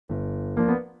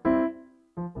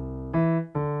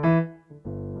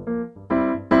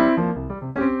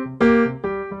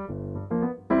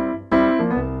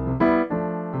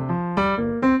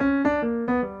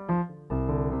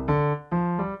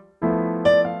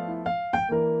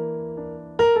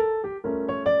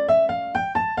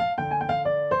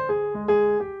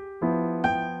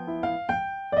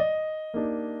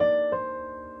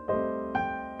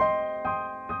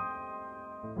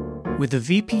With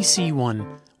the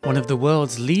VPC1, one of the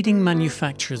world's leading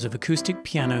manufacturers of acoustic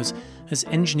pianos has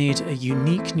engineered a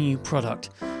unique new product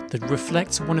that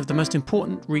reflects one of the most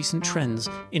important recent trends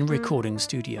in recording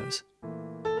studios.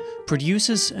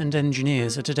 Producers and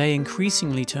engineers are today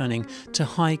increasingly turning to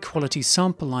high-quality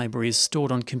sample libraries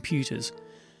stored on computers,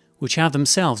 which have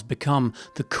themselves become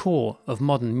the core of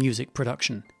modern music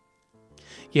production.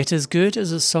 Yet as good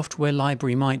as a software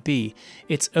library might be,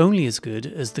 it's only as good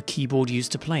as the keyboard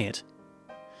used to play it.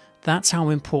 That's how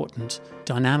important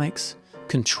dynamics,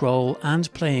 control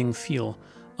and playing feel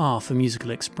are for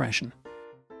musical expression.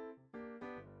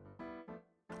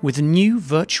 With the new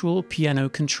virtual piano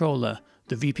controller,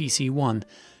 the VPC1,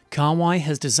 KAWAI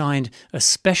has designed a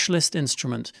specialist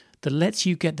instrument that lets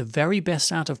you get the very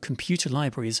best out of computer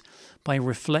libraries by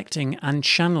reflecting and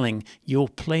channeling your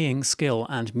playing skill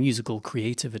and musical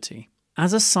creativity.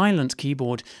 As a silent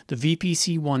keyboard, the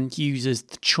VPC1 uses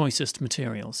the choicest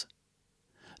materials.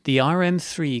 The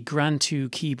RM3 Grand 2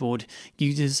 keyboard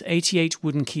uses 88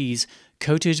 wooden keys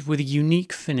coated with a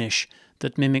unique finish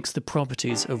that mimics the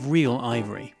properties of real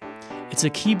ivory. It's a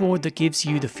keyboard that gives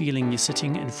you the feeling you're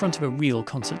sitting in front of a real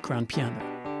concert grand piano.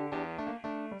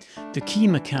 The key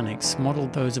mechanics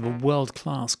modelled those of a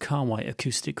world-class KAWAI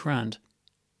acoustic grand.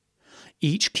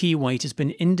 Each key weight has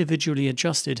been individually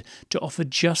adjusted to offer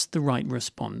just the right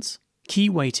response. Key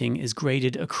weighting is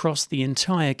graded across the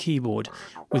entire keyboard,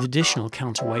 with additional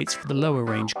counterweights for the lower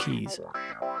range keys.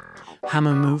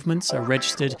 Hammer movements are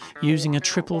registered using a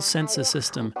triple sensor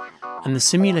system, and the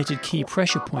simulated key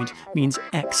pressure point means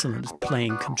excellent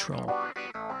playing control.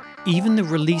 Even the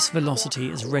release velocity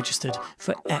is registered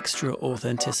for extra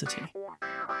authenticity.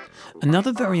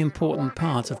 Another very important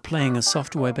part of playing a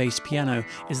software-based piano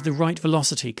is the right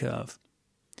velocity curve.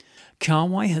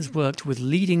 KAWAI has worked with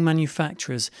leading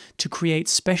manufacturers to create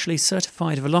specially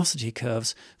certified velocity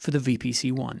curves for the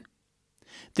VPC1.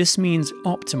 This means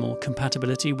optimal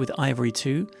compatibility with Ivory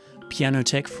 2,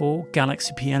 Pianotech 4,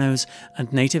 Galaxy pianos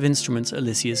and Native Instruments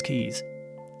Alicia's keys.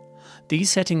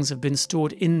 These settings have been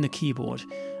stored in the keyboard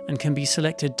and can be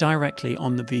selected directly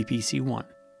on the VPC1.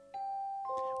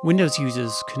 Windows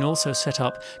users can also set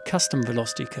up custom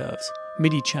velocity curves,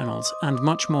 MIDI channels and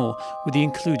much more with the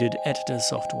included editor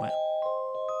software.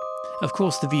 Of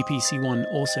course, the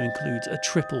VPC1 also includes a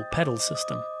triple pedal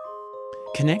system.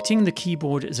 Connecting the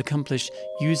keyboard is accomplished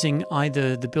using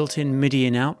either the built-in MIDI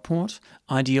in-out port,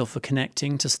 ideal for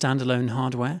connecting to standalone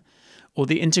hardware, or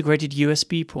the integrated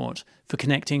USB port for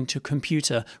connecting to a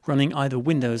computer running either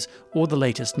Windows or the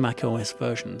latest macOS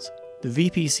versions. The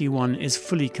VPC1 is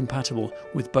fully compatible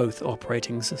with both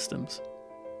operating systems.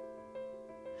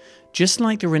 Just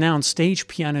like the renowned stage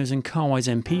pianos in KAWAI's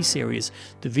MP series,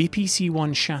 the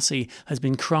VPC1 chassis has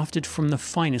been crafted from the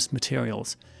finest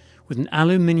materials, with an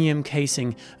aluminium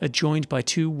casing adjoined by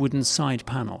two wooden side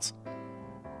panels.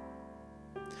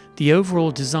 The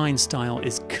overall design style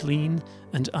is clean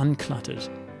and uncluttered.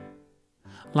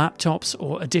 Laptops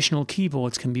or additional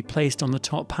keyboards can be placed on the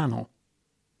top panel.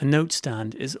 A note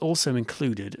stand is also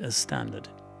included as standard.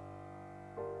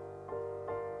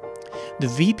 The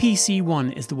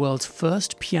VPC1 is the world's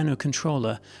first piano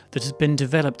controller that has been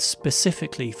developed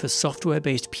specifically for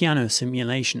software-based piano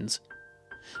simulations,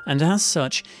 and as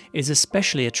such is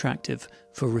especially attractive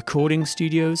for recording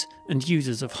studios and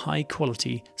users of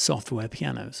high-quality software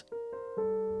pianos.